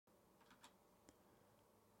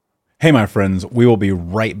Hey, my friends, we will be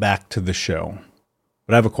right back to the show.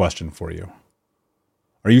 But I have a question for you.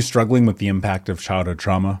 Are you struggling with the impact of childhood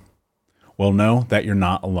trauma? Well, know that you're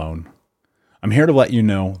not alone. I'm here to let you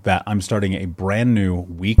know that I'm starting a brand new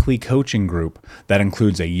weekly coaching group that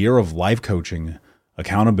includes a year of life coaching,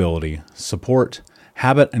 accountability, support,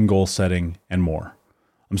 habit and goal setting, and more.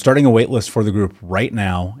 I'm starting a waitlist for the group right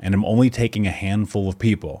now, and I'm only taking a handful of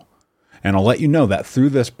people. And I'll let you know that through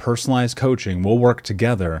this personalized coaching, we'll work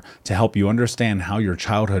together to help you understand how your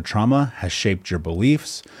childhood trauma has shaped your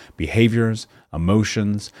beliefs, behaviors,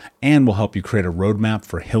 emotions, and will help you create a roadmap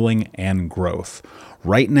for healing and growth.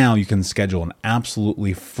 Right now, you can schedule an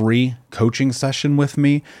absolutely free coaching session with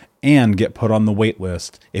me and get put on the wait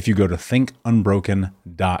list if you go to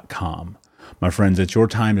thinkunbroken.com. My friends, it's your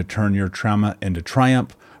time to turn your trauma into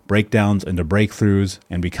triumph, breakdowns into breakthroughs,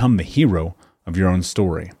 and become the hero of your own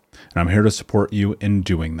story. And I'm here to support you in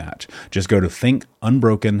doing that. Just go to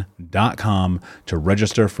thinkunbroken.com to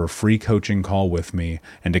register for a free coaching call with me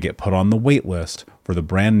and to get put on the wait list for the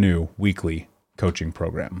brand new weekly coaching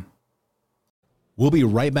program. We'll be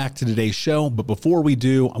right back to today's show, but before we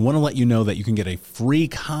do, I want to let you know that you can get a free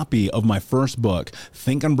copy of my first book,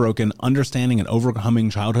 Think Unbroken: Understanding and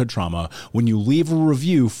Overcoming Childhood Trauma, when you leave a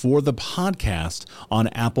review for the podcast on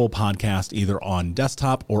Apple Podcast, either on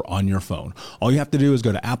desktop or on your phone. All you have to do is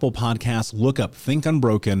go to Apple Podcasts, look up Think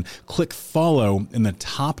Unbroken, click follow in the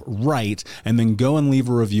top right, and then go and leave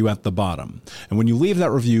a review at the bottom. And when you leave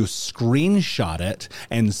that review, screenshot it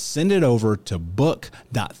and send it over to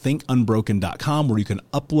book.thinkunbroken.com, where you can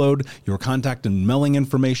upload your contact and mailing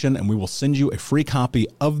information, and we will send you a free copy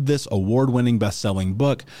of this award-winning best-selling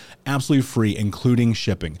book, absolutely free, including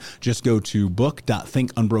shipping. Just go to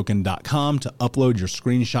book.thinkunbroken.com to upload your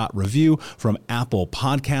screenshot review from Apple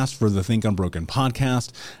Podcasts for the Think Unbroken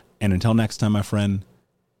podcast. And until next time, my friend,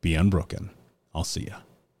 be unbroken. I'll see you.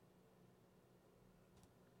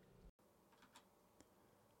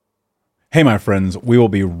 Hey, my friends, we will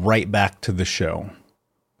be right back to the show.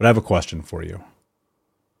 But I have a question for you.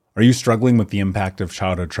 Are you struggling with the impact of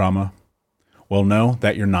childhood trauma? Well, know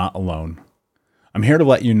that you're not alone. I'm here to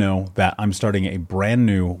let you know that I'm starting a brand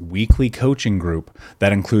new weekly coaching group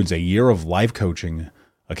that includes a year of life coaching,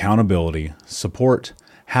 accountability, support,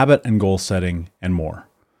 habit and goal setting, and more.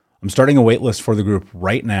 I'm starting a waitlist for the group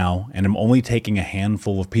right now, and I'm only taking a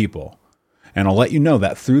handful of people. And I'll let you know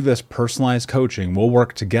that through this personalized coaching, we'll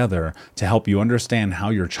work together to help you understand how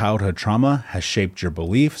your childhood trauma has shaped your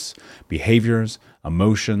beliefs, behaviors,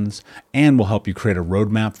 emotions, and will help you create a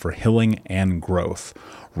roadmap for healing and growth.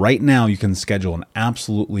 Right now, you can schedule an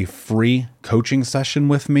absolutely free coaching session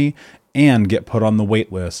with me and get put on the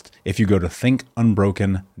wait list if you go to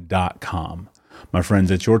thinkunbroken.com. My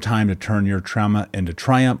friends, it's your time to turn your trauma into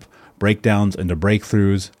triumph, breakdowns into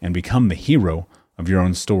breakthroughs, and become the hero of your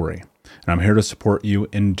own story. And I'm here to support you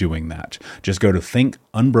in doing that. Just go to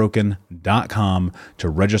thinkunbroken.com to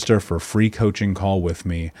register for a free coaching call with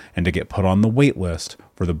me and to get put on the wait list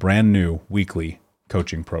for the brand new weekly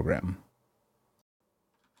coaching program.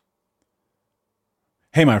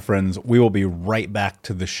 Hey, my friends, we will be right back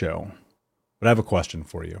to the show. But I have a question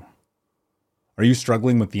for you. Are you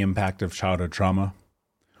struggling with the impact of childhood trauma?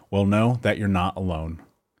 Well, know that you're not alone.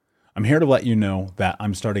 I'm here to let you know that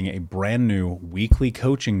I'm starting a brand new weekly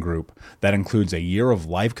coaching group that includes a year of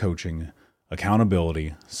life coaching,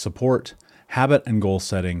 accountability, support, habit and goal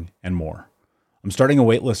setting, and more. I'm starting a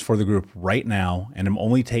waitlist for the group right now, and I'm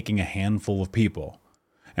only taking a handful of people.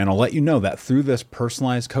 And I'll let you know that through this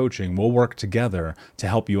personalized coaching, we'll work together to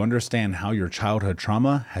help you understand how your childhood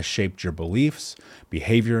trauma has shaped your beliefs,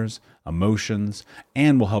 behaviors, emotions,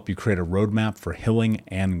 and will help you create a roadmap for healing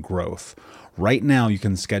and growth. Right now, you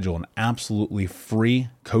can schedule an absolutely free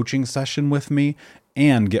coaching session with me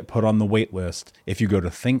and get put on the wait list if you go to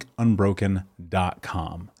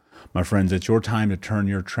thinkunbroken.com. My friends, it's your time to turn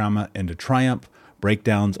your trauma into triumph,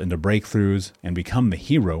 breakdowns into breakthroughs, and become the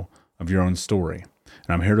hero of your own story.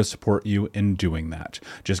 And I'm here to support you in doing that.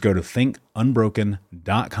 Just go to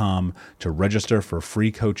thinkunbroken.com to register for a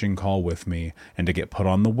free coaching call with me and to get put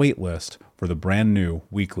on the wait list for the brand new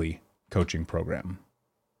weekly coaching program.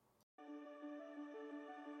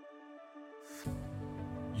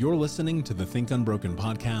 You're listening to the Think Unbroken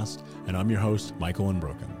podcast, and I'm your host, Michael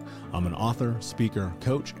Unbroken. I'm an author, speaker,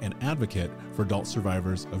 coach, and advocate for adult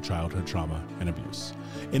survivors of childhood trauma and abuse.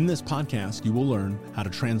 In this podcast, you will learn how to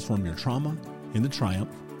transform your trauma into triumph,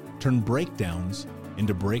 turn breakdowns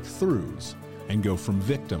into breakthroughs, and go from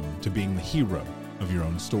victim to being the hero of your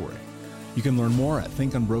own story. You can learn more at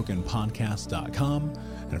thinkunbrokenpodcast.com,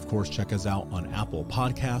 and of course, check us out on Apple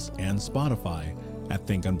Podcasts and Spotify at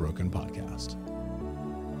Think Unbroken Podcast.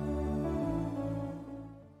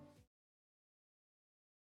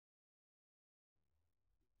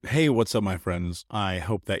 Hey, what's up, my friends? I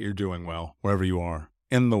hope that you're doing well wherever you are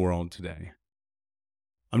in the world today.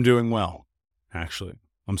 I'm doing well, actually.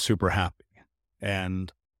 I'm super happy.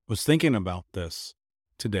 And was thinking about this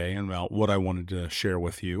today and about what I wanted to share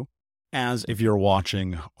with you. As if you're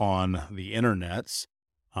watching on the internets,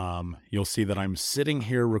 you'll see that I'm sitting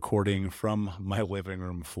here recording from my living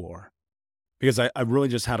room floor because I really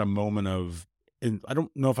just had a moment of, and I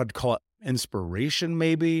don't know if I'd call it inspiration,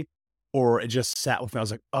 maybe, or it just sat with me. I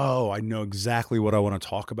was like, oh, I know exactly what I want to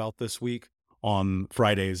talk about this week on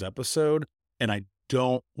Friday's episode. And I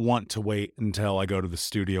don't want to wait until I go to the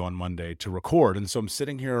studio on Monday to record. And so I'm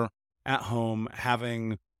sitting here at home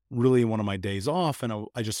having really one of my days off. And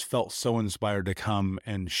I just felt so inspired to come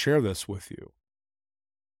and share this with you.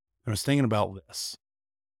 I was thinking about this.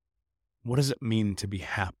 What does it mean to be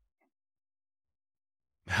happy?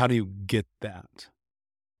 How do you get that?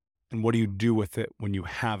 And what do you do with it when you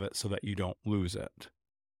have it so that you don't lose it?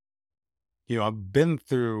 I've been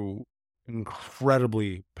through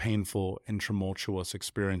incredibly painful and tumultuous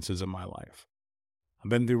experiences in my life. I've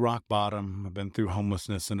been through rock bottom. I've been through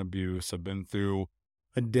homelessness and abuse. I've been through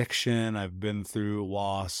addiction. I've been through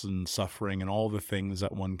loss and suffering and all the things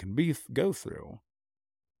that one can go through.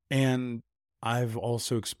 And I've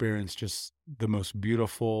also experienced just the most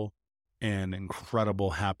beautiful and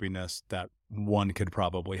incredible happiness that one could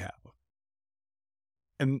probably have.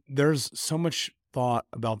 And there's so much thought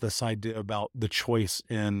about this idea about the choice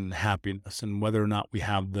in happiness and whether or not we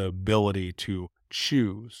have the ability to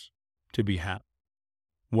choose to be happy,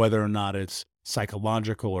 whether or not it's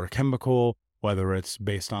psychological or chemical, whether it's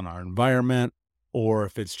based on our environment, or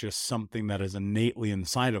if it's just something that is innately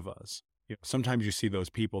inside of us. Sometimes you see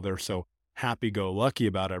those people, they're so happy-go-lucky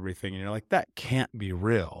about everything, and you're like, that can't be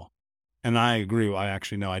real. And I agree. I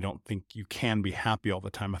actually know I don't think you can be happy all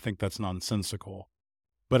the time. I think that's nonsensical.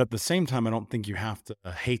 But at the same time, I don't think you have to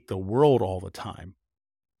hate the world all the time.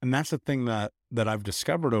 And that's the thing that I've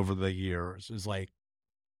discovered over the years is like,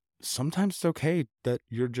 sometimes it's okay that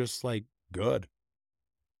you're just like good.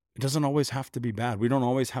 It doesn't always have to be bad. We don't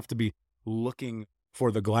always have to be looking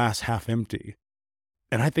for the glass half empty.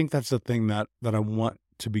 And I think that's the thing that I want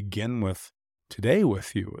to begin with today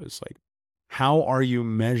with you is like, how are you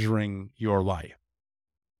measuring your life?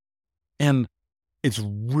 And it's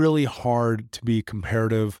really hard to be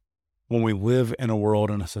comparative when we live in a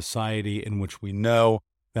world and a society in which we know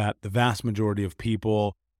that the vast majority of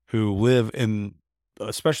people who live in,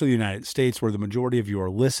 especially the United States, where the majority of you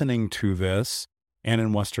are listening to this, and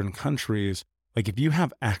in Western countries, like if you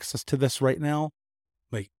have access to this right now,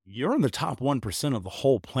 like you're in the top 1% of the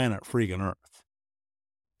whole planet freaking Earth.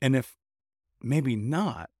 And if maybe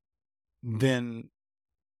not, then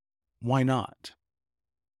why not?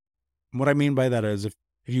 What I mean by that is if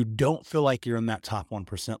you don't feel like you're in that top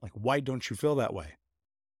 1%, like why don't you feel that way?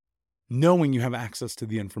 Knowing you have access to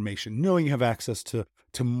the information, knowing you have access to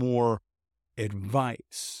more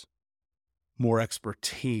advice, more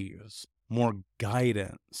expertise, more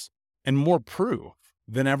guidance, and more proof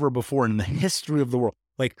than ever before in the history of the world.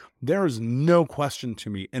 Like there is no question to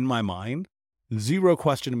me in my mind, zero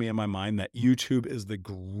question to me in my mind that YouTube is the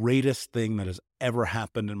greatest thing that has ever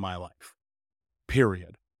happened in my life,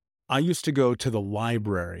 period. I used to go to the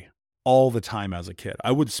library all the time as a kid.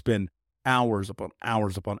 I would spend hours upon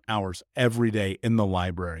hours upon hours every day in the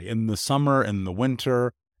library. In the summer and the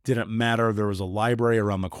winter, didn't matter. There was a library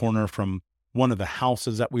around the corner from one of the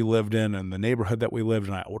houses that we lived in and the neighborhood that we lived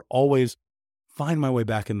in. I would always find my way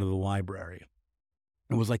back into the library.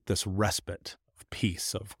 It was like this respite of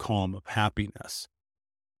peace, of calm, of happiness.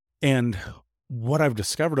 And what I've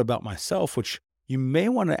discovered about myself, which you may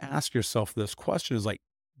want to ask yourself this question is like,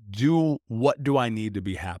 what do I need to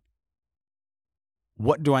be happy?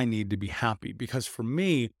 What do I need to be happy? Because for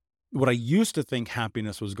me, what I used to think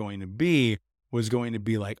happiness was going to be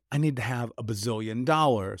like, I need to have a bazillion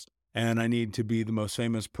dollars and I need to be the most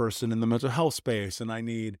famous person in the mental health space. And I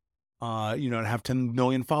need, to have 10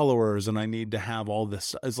 million followers and I need to have all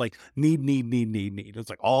this. It's like need. It's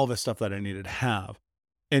like all this stuff that I needed to have.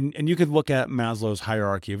 And you could look at Maslow's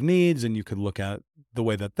hierarchy of needs and you could look at the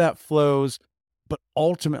way that flows. But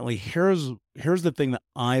ultimately, here's the thing that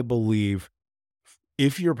I believe,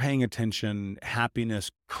 if you're paying attention,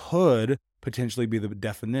 happiness could potentially be the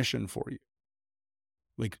definition for you.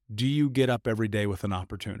 Like, do you get up every day with an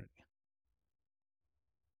opportunity?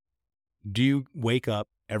 Do you wake up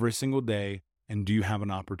every single day and do you have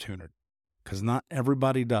an opportunity? Because not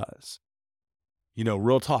everybody does.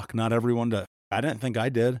 Real talk, not everyone does. I didn't think I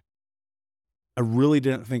did. I really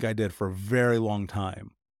didn't think I did for a very long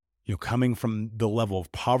time. Coming from the level of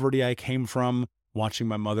poverty I came from, watching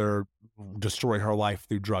my mother destroy her life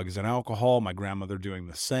through drugs and alcohol, my grandmother doing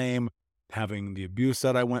the same, having the abuse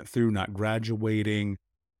that I went through, not graduating,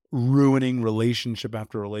 ruining relationship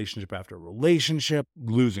after relationship after relationship,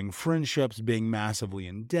 losing friendships, being massively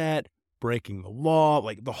in debt, breaking the law,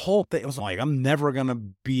 like the whole thing. It was like, I'm never going to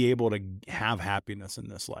be able to have happiness in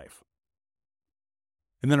this life.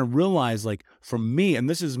 And then I realized, like, for me, and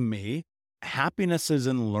this is me, happiness is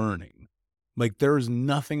in learning. Like, there is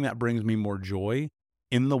nothing that brings me more joy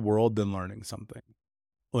in the world than learning something,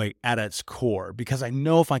 like at its core, because I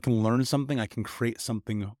know if I can learn something, I can create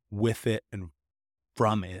something with it and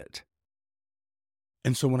from it.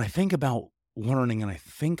 And so when I think about learning and I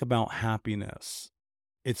think about happiness,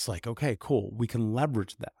 it's like, okay, cool. We can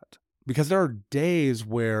leverage that because there are days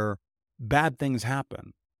where bad things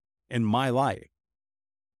happen in my life.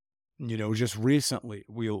 Just recently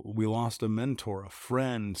we lost a mentor, a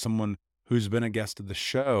friend, someone who's been a guest of the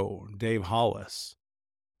show, Dave Hollis.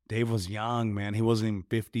 Dave was young, man. He wasn't even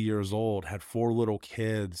 50 years old, had 4 little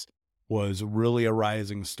kids, was really a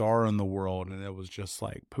rising star in the world. And it was just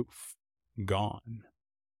like, poof, gone.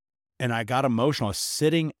 And I got emotional. I was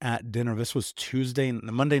sitting at dinner. This was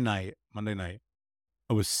Monday night.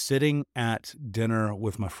 I was sitting at dinner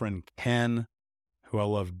with my friend Ken, who I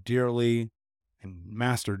love dearly, and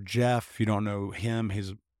Master Jeff. If you don't know him, he's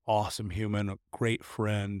an awesome human, a great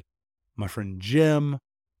friend. My friend Jim,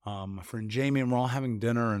 my friend Jamie, and we're all having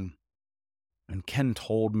dinner. And Ken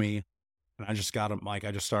told me, and I just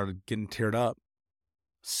started getting teared up.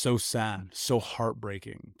 So sad, so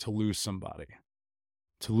heartbreaking to lose somebody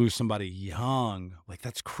young. Like,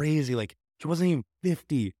 that's crazy. Like, he wasn't even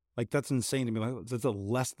 50. Like, that's insane to me. Like, that's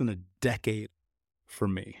less than a decade for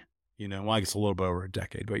me. Well, I guess a little bit over a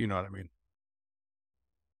decade, but you know what I mean.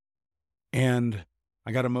 And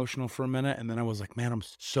I got emotional for a minute, and then I was like, man, I'm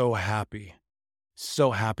so happy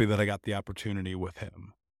that I got the opportunity with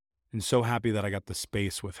him, and so happy that I got the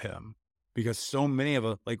space with him, because so many of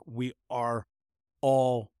us, like, we are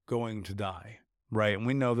all going to die, right? And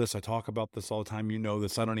we know this. I talk about this all the time. You know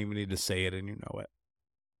this. I don't even need to say it, and you know it.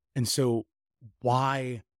 And so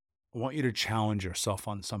I want you to challenge yourself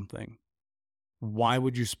on something. Why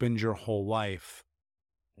would you spend your whole life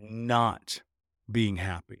not being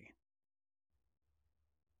happy?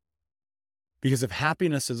 Because if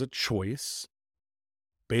happiness is a choice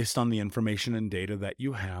based on the information and data that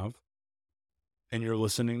you have, and you're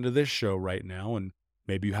listening to this show right now, and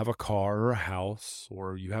maybe you have a car or a house,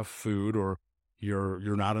 or you have food, or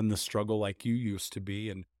you're not in the struggle like you used to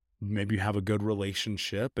be, and maybe you have a good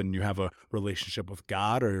relationship, and you have a relationship with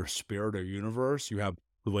God or your spirit or universe. You have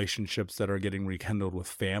relationships that are getting rekindled with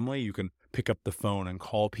family. You can pick up the phone and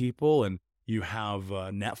call people, and you have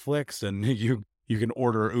Netflix, and you can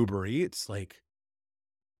order Uber Eats. Like,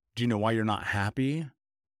 do you know why you're not happy?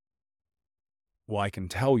 Well, I can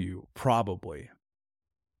tell you, probably.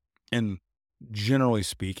 And generally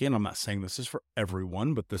speaking, I'm not saying this is for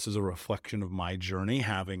everyone, but this is a reflection of my journey,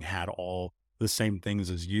 having had all the same things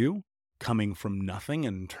as you, coming from nothing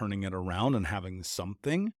and turning it around and having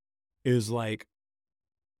something, is like,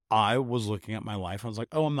 I was looking at my life. I was like,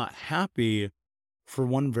 oh, I'm not happy for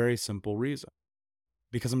one very simple reason,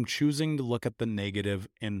 because I'm choosing to look at the negative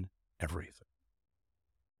in everything.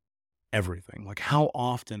 Everything. Like, how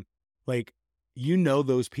often, like,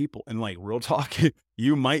 those people, and like, real talk,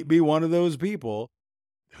 you might be one of those people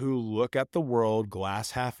who look at the world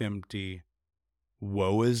glass half empty.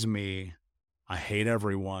 Woe is me. I hate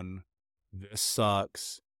everyone. This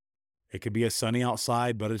sucks. It could be a sunny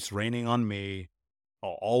outside, but it's raining on me.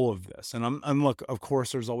 All of this. And look, of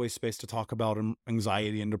course, there's always space to talk about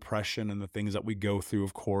anxiety and depression and the things that we go through.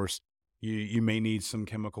 Of course, you may need some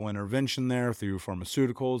chemical intervention there through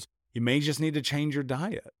pharmaceuticals. You may just need to change your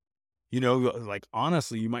diet. Like,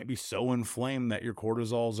 honestly, you might be so inflamed that your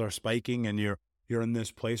cortisols are spiking, and you're in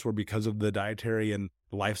this place where, because of the dietary and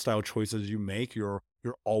lifestyle choices you make, you're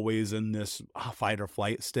always in this fight or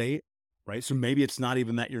flight state, right? So maybe it's not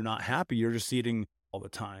even that you're not happy. You're just eating all the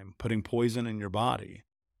time, putting poison in your body,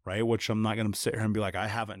 right? Which I'm not going to sit here and be like, I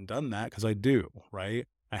haven't done that, because I do, right?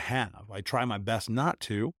 I have. I try my best not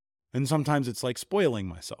to. And sometimes it's like spoiling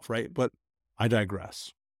myself, right? But I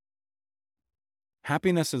digress.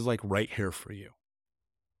 Happiness is like right here for you.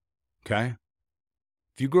 Okay?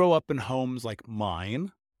 If you grow up in homes like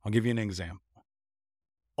mine, I'll give you an example.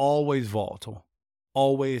 Always volatile,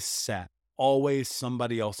 always sad, always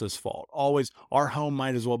somebody else's fault. Always, our home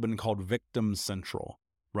might as well have been called victim central,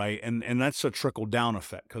 right? And that's a trickle down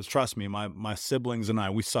effect, because trust me, my siblings and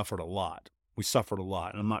I, we suffered a lot.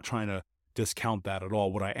 And I'm not trying to discount that at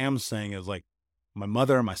all. What I am saying is, like, My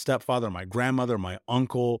mother, my stepfather, my grandmother, my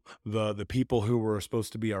uncle, the people who were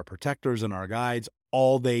supposed to be our protectors and our guides,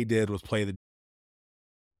 all they did was play the.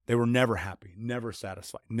 They were never happy, never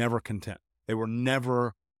satisfied, never content. They were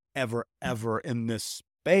never, ever, ever in this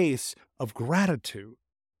space of gratitude.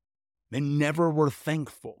 They never were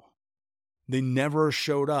thankful. They never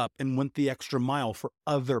showed up and went the extra mile for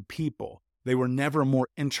other people. They were never more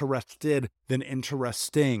interested than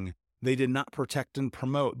interesting. They did not protect and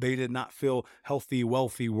promote. They did not feel healthy,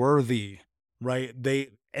 wealthy, worthy, right?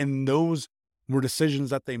 And those were decisions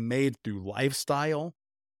that they made through lifestyle,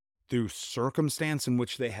 through circumstance in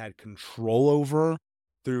which they had control over,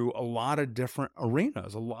 through a lot of different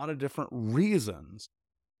arenas, a lot of different reasons.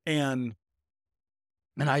 And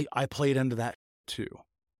I played into that too.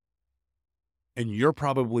 And you're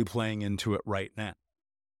probably playing into it right now,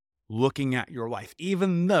 looking at your life,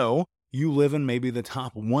 even though you live in maybe the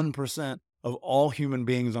top 1% of all human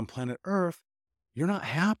beings on planet Earth, you're not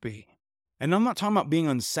happy. And I'm not talking about being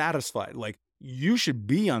unsatisfied. Like, you should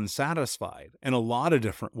be unsatisfied in a lot of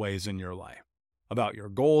different ways in your life, about your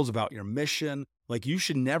goals, about your mission. Like, you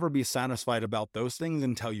should never be satisfied about those things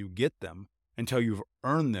until you get them, until you've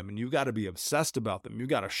earned them. And you've got to be obsessed about them. You've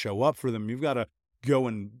got to show up for them. You've got to go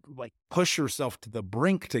and like push yourself to the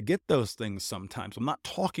brink to get those things sometimes. I'm not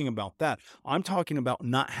talking about that. I'm talking about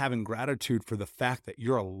not having gratitude for the fact that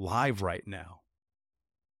you're alive right now.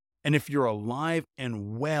 And if you're alive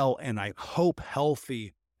and well, and I hope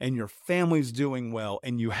healthy, and your family's doing well,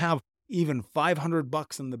 and you have even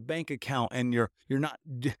 $500 in the bank account, and you're not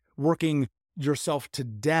working yourself to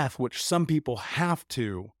death, which some people have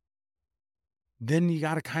to, then you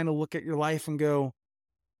got to kind of look at your life and go,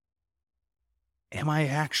 am I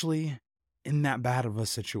actually in that bad of a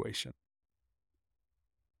situation?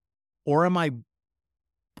 Or am I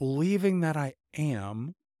believing that I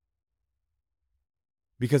am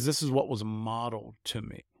because this is what was modeled to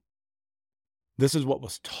me? This is what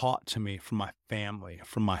was taught to me from my family,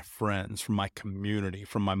 from my friends, from my community,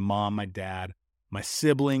 from my mom, my dad, my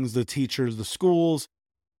siblings, the teachers, the schools.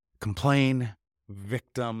 Complain,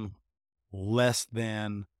 victim, less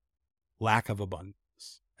than, lack of abundance.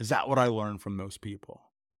 Is that what I learned from those people?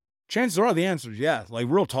 Chances are the answer is yes. Like,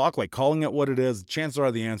 real talk, like calling it what it is, chances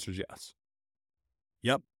are the answer is yes.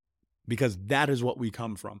 Yep. Because that is what we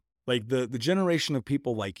come from. Like the generation of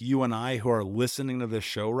people like you and I who are listening to this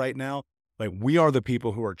show right now, like, we are the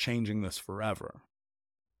people who are changing this forever.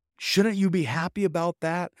 Shouldn't you be happy about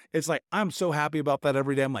that? It's like, I'm so happy about that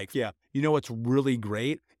every day. I'm like, yeah, you know what's really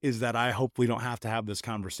great is that I hopefully don't have to have this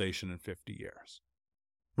conversation in 50 years.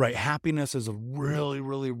 Right? Happiness is a really,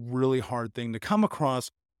 really, really hard thing to come across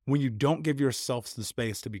when you don't give yourself the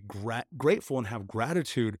space to be grateful and have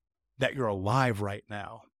gratitude that you're alive right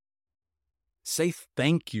now. Say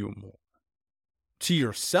thank you more to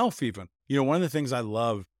yourself even. You know, one of the things I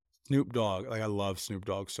love, Snoop Dogg, like I love Snoop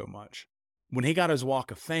Dogg so much. When he got his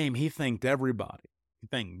Walk of Fame, he thanked everybody. He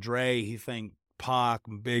thanked Dre, he thanked Pac,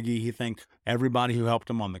 Biggie, he thanked everybody who helped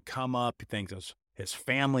him on the come up. He thanked his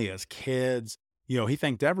family, his kids. You know, he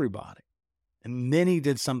thanked everybody. And then he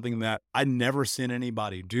did something that I'd never seen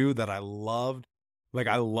anybody do that I loved. Like,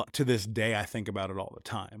 to this day, I think about it all the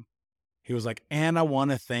time. He was like, and I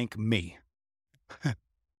want to thank me.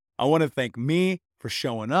 I want to thank me for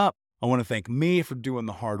showing up. I want to thank me for doing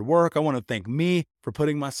the hard work. I want to thank me for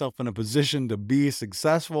putting myself in a position to be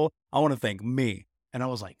successful. I want to thank me. And I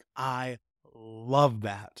was like, I love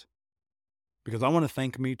that, because I want to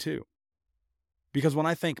thank me too. Because when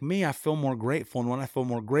I thank me, I feel more grateful. And when I feel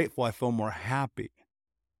more grateful, I feel more happy.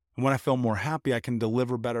 And when I feel more happy, I can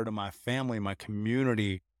deliver better to my family, my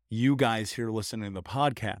community, you guys here listening to the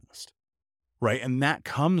podcast. Right? And that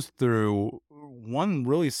comes through one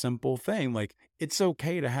really simple thing. Like, it's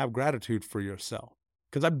okay to have gratitude for yourself.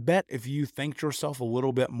 Because I bet if you thanked yourself a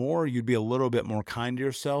little bit more, you'd be a little bit more kind to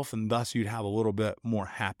yourself, and thus you'd have a little bit more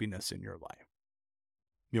happiness in your life.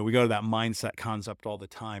 You know, we go to that mindset concept all the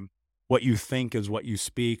time. What you think is what you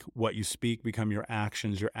speak become your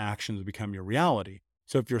actions become your reality.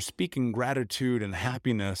 So if you're speaking gratitude and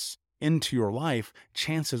happiness into your life,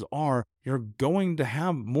 chances are you're going to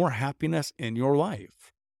have more happiness in your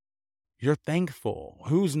life. You're thankful.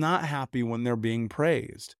 Who's not happy when they're being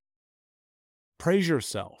praised? Praise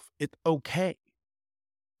yourself. It's okay.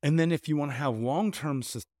 And then if you want to have long-term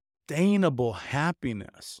sustainable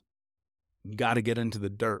happiness, you got to get into the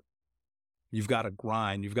dirt. You've got to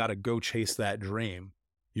grind. You've got to go chase that dream.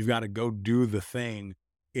 You've got to go do the thing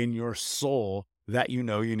in your soul that you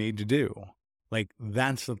know you need to do. Like,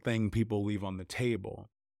 that's the thing people leave on the table.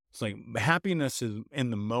 It's like, happiness is in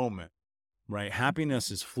the moment, right? Happiness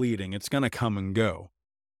is fleeting. It's going to come and go.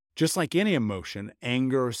 Just like any emotion,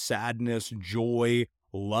 anger, sadness, joy,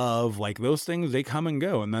 love, like those things, they come and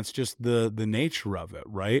go. And that's just the nature of it,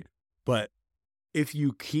 right? But if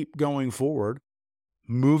you keep going forward,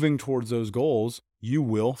 moving towards those goals, you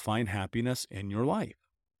will find happiness in your life.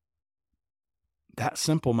 That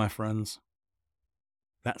simple, my friends.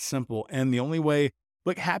 That simple. And the only way,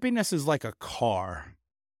 like, happiness is like a car.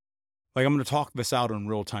 Like, I'm going to talk this out in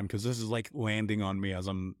real time because this is like landing on me as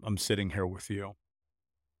I'm sitting here with you.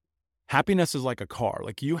 Happiness is like a car.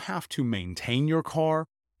 Like, you have to maintain your car.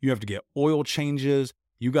 You have to get oil changes.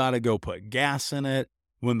 You got to go put gas in it.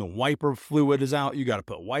 When the wiper fluid is out, you got to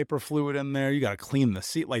put wiper fluid in there. You got to clean the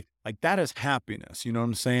seat. Like that is happiness. You know what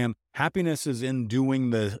I'm saying? Happiness is in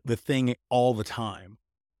doing the thing all the time.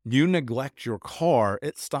 You neglect your car,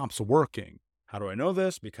 it stops working. How do I know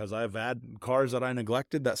this? Because I've had cars that I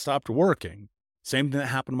neglected that stopped working. Same thing that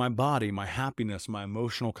happened to my body, my happiness, my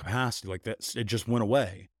emotional capacity. Like that, it just went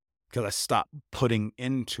away because I stopped putting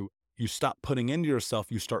into. You stop putting into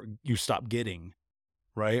yourself. You stop getting,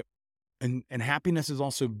 right? And happiness is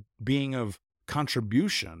also being of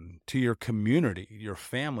contribution to your community, your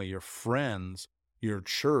family, your friends, your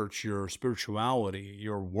church, your spirituality,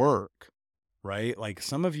 your work, right? Like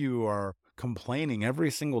some of you are complaining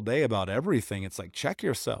every single day about everything. It's like, check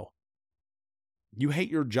yourself. You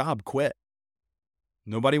hate your job, quit.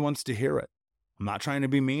 Nobody wants to hear it. I'm not trying to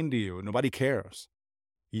be mean to you. Nobody cares.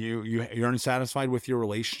 You're unsatisfied with your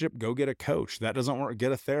relationship, go get a coach. That doesn't work,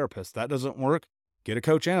 get a therapist. That doesn't work, get a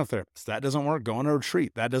coach and a therapist. That doesn't work, go on a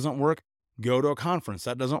retreat. That doesn't work, go to a conference.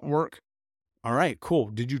 That doesn't work. All right,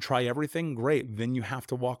 cool. Did you try everything? Great. Then you have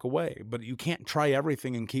to walk away. But you can't try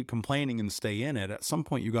everything and keep complaining and stay in it. At some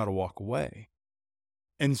point, you got to walk away.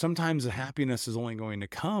 And sometimes the happiness is only going to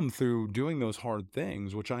come through doing those hard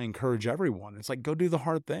things, which I encourage everyone. It's like, go do the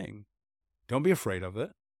hard thing. Don't be afraid of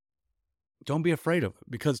it. Don't be afraid of it,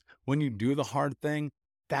 because when you do the hard thing,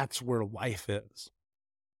 that's where life is.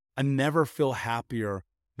 I never feel happier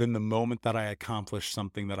than the moment that I accomplish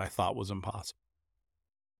something that I thought was impossible.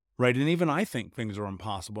 Right? And even I think things are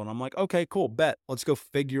impossible. And I'm like, okay, cool, bet. Let's go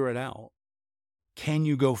figure it out. Can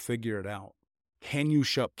you go figure it out? Can you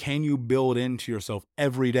show up? Can you build into yourself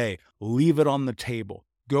every day? Leave it on the table.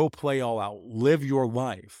 Go play all out. Live your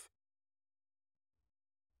life.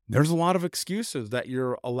 There's a lot of excuses that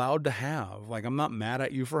you're allowed to have. Like, I'm not mad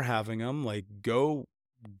at you for having them. Like, go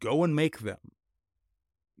and make them.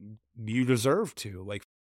 You deserve to. Like,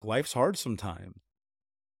 life's hard sometimes.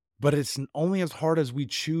 But it's only as hard as we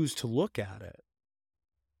choose to look at it.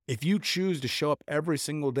 If you choose to show up every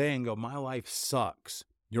single day and go, my life sucks,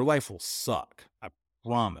 your life will suck. I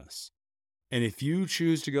promise. And if you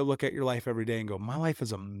choose to go look at your life every day and go, my life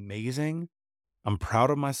is amazing. I'm proud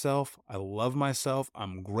of myself. I love myself.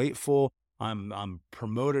 I'm grateful. I'm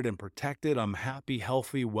promoted and protected. I'm happy,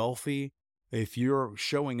 healthy, wealthy. If you're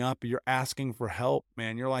showing up, you're asking for help,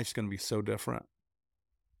 man, your life's going to be so different.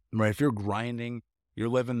 Right? If you're grinding, you're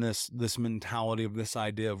living this mentality of this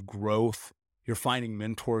idea of growth. You're finding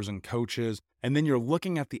mentors and coaches, and then you're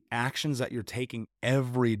looking at the actions that you're taking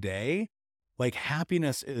every day. Like,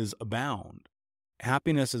 happiness is abound.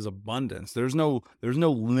 Happiness is abundance. There's no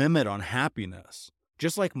limit on happiness.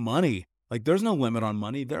 Just like money. Like, there's no limit on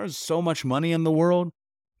money. There's so much money in the world.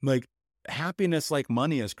 Like, happiness, like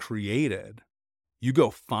money, is created. You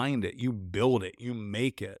go find it. You build it. You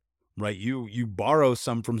make it. Right? You borrow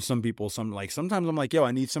some from some people. Sometimes I'm like, yo,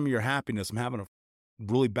 I need some of your happiness. I'm having a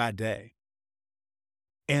really bad day.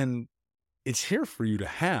 And it's here for you to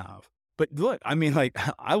have. But look, I mean, like,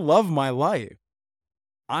 I love my life.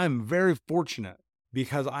 I'm very fortunate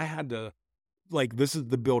because I had to, like, this is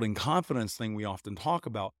the building confidence thing we often talk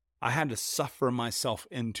about. I had to suffer myself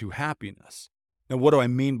into happiness. Now, what do I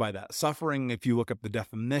mean by that? Suffering, if you look up the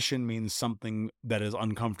definition, means something that is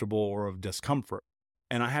uncomfortable or of discomfort.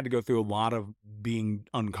 And I had to go through a lot of being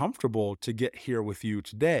uncomfortable to get here with you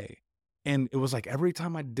today. And it was like every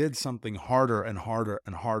time I did something harder and harder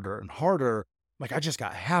and harder and harder, like, I just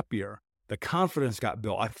got happier. The confidence got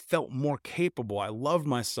built. I felt more capable. I loved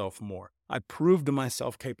myself more. I proved to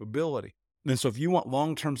myself capability. And so if you want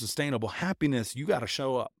long-term sustainable happiness, you got to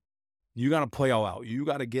show up. You got to play all out. You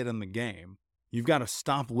got to get in the game. You've got to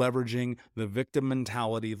stop leveraging the victim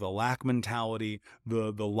mentality, the lack mentality,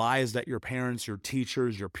 the lies that your parents, your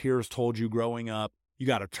teachers, your peers told you growing up. You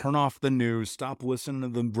got to turn off the news, stop listening to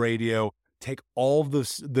the radio, take all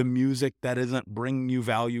the music that isn't bringing you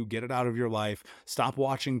value, get it out of your life. Stop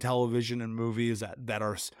watching television and movies that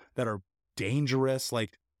are dangerous.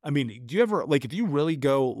 Like, I mean, do you ever, like, if you really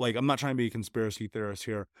go, like, I'm not trying to be a conspiracy theorist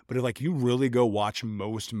here, but if, like, you really go watch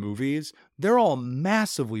most movies, they're all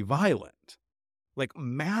massively violent. Like,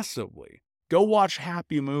 massively. Go watch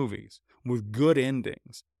happy movies with good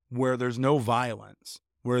endings, where there's no violence,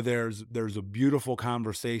 where there's a beautiful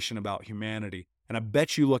conversation about humanity. And I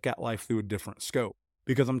bet you look at life through a different scope,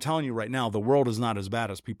 because I'm telling you right now, the world is not as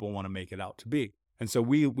bad as people want to make it out to be. And so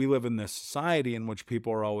we live in this society in which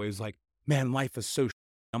people are always like, man, life is so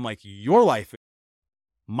I'm like,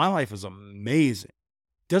 my life is amazing.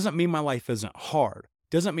 Doesn't mean my life isn't hard.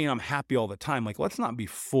 Doesn't mean I'm happy all the time. Like, let's not be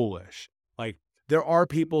foolish. Like, there are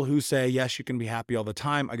people who say, yes, you can be happy all the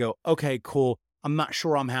time. I go, okay, cool. I'm not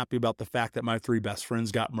sure I'm happy about the fact that my 3 best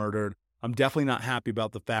friends got murdered. I'm definitely not happy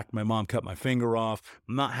about the fact my mom cut my finger off.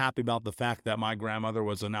 I'm not happy about the fact that my grandmother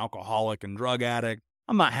was an alcoholic and drug addict.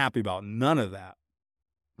 I'm not happy about none of that,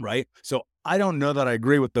 right? So I don't know that I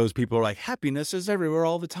agree with those people who are like, happiness is everywhere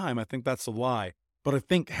all the time. I think that's a lie. But I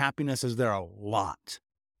think happiness is there a lot.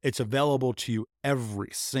 It's available to you every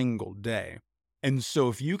single day. And so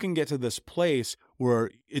if you can get to this place where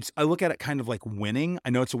I look at it kind of like winning. I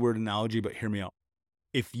know it's a weird analogy, but hear me out.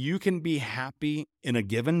 If you can be happy in a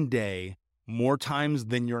given day more times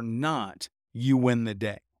than you're not, you win the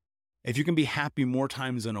day. If you can be happy more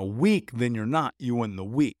times in a week than you're not, you win the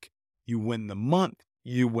week. You win the month,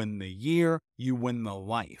 you win the year, you win the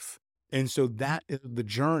life. And so that is the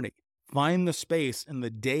journey. Find the space in the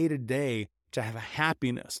day-to-day to have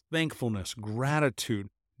happiness, thankfulness, gratitude.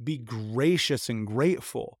 Be gracious and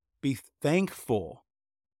grateful. Be thankful.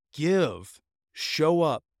 Give. Show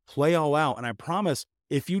up. Play all out. And I promise,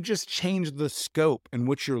 if you just change the scope in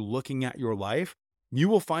which you're looking at your life, you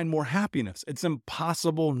will find more happiness. It's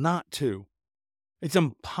impossible not to. It's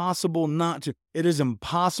impossible not to. It is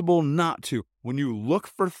impossible not to. When you look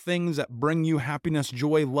for things that bring you happiness,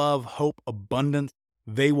 joy, love, hope, abundance,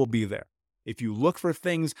 they will be there. If you look for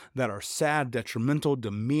things that are sad, detrimental,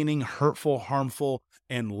 demeaning, hurtful, harmful,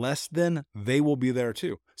 and less than, they will be there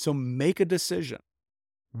too. So make a decision.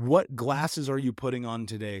 What glasses are you putting on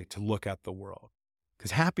today to look at the world?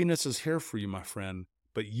 Because happiness is here for you, my friend,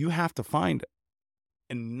 but you have to find it.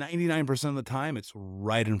 And 99% of the time, it's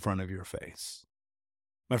right in front of your face.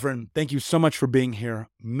 My friend, thank you so much for being here.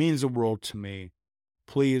 It means the world to me.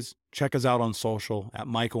 Please check us out on social at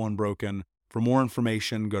Michael Unbroken. For more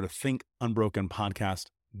information, go to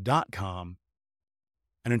thinkunbrokenpodcast.com.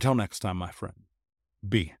 And until next time, my friend,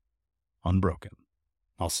 be unbroken.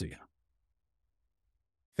 I'll see you.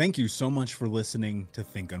 Thank you so much for listening to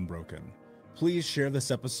Think Unbroken. Please share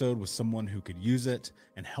this episode with someone who could use it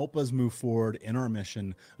and help us move forward in our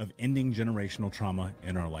mission of ending generational trauma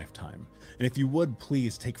in our lifetime. And if you would,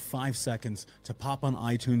 please take 5 seconds to pop on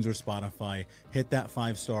iTunes or Spotify, hit that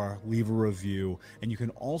 5-star, leave a review, and you can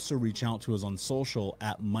also reach out to us on social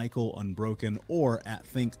at Michael Unbroken or at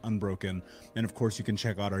Think Unbroken. And of course, you can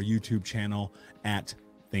check out our YouTube channel at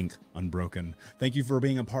Think Unbroken. Thank you for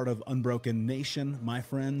being a part of Unbroken Nation, my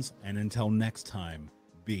friends, and until next time,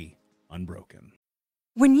 be unbroken.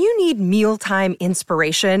 When you need mealtime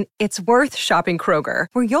inspiration, it's worth shopping Kroger,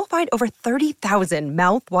 where you'll find over 30,000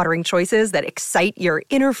 mouth-watering choices that excite your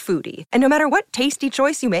inner foodie. And no matter what tasty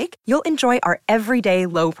choice you make, you'll enjoy our everyday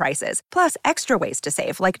low prices, plus extra ways to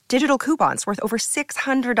save, like digital coupons worth over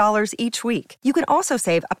 $600 each week. You can also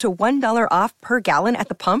save up to $1 off per gallon at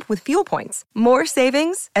the pump with fuel points. More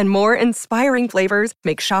savings and more inspiring flavors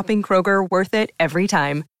make shopping Kroger worth it every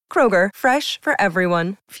time. Kroger, fresh for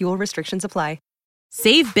everyone. Fuel restrictions apply.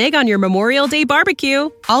 Save big on your Memorial Day barbecue,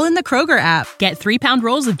 all in the Kroger app. Get 3-pound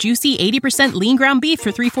rolls of juicy 80% lean ground beef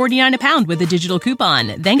for $3.49 a pound with a digital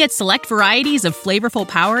coupon. Then get select varieties of flavorful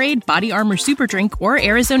Powerade, Body Armor Super Drink, or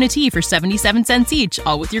Arizona tea for 77 cents each,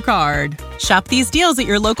 all with your card. Shop these deals at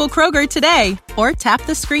your local Kroger today, or tap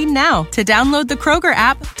the screen now to download the Kroger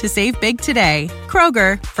app to save big today.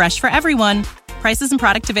 Kroger, fresh for everyone. Prices and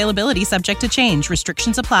product availability subject to change.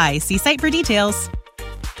 Restrictions apply. See site for details.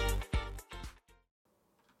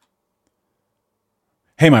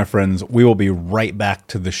 Hey, my friends, we will be right back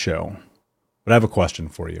to the show. But I have a question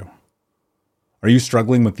for you. Are you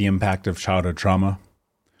struggling with the impact of childhood trauma?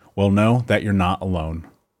 Well, know that you're not alone.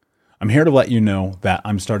 I'm here to let you know that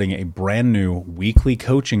I'm starting a brand new weekly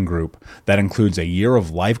coaching group that includes a year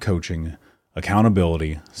of live coaching,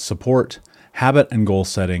 accountability, support, habit and goal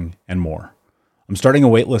setting, and more. I'm starting a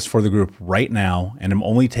waitlist for the group right now, and I'm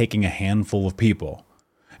only taking a handful of people.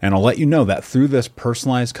 And I'll let you know that through this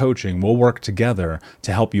personalized coaching, we'll work together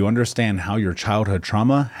to help you understand how your childhood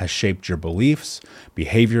trauma has shaped your beliefs,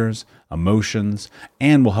 behaviors, emotions,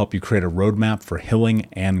 and will help you create a roadmap for healing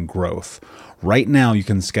and growth. Right now, you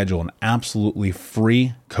can schedule an absolutely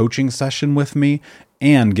free coaching session with me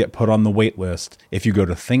and get put on the wait list if you go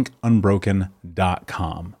to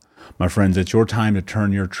thinkunbroken.com. My friends, it's your time to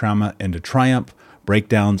turn your trauma into triumph,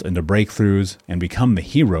 breakdowns into breakthroughs, and become the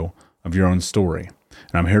hero of your own story.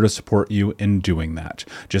 And I'm here to support you in doing that.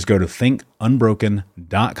 Just go to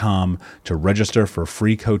thinkunbroken.com to register for a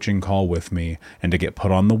free coaching call with me and to get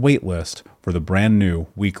put on the wait list for the brand new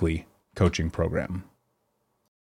weekly coaching program.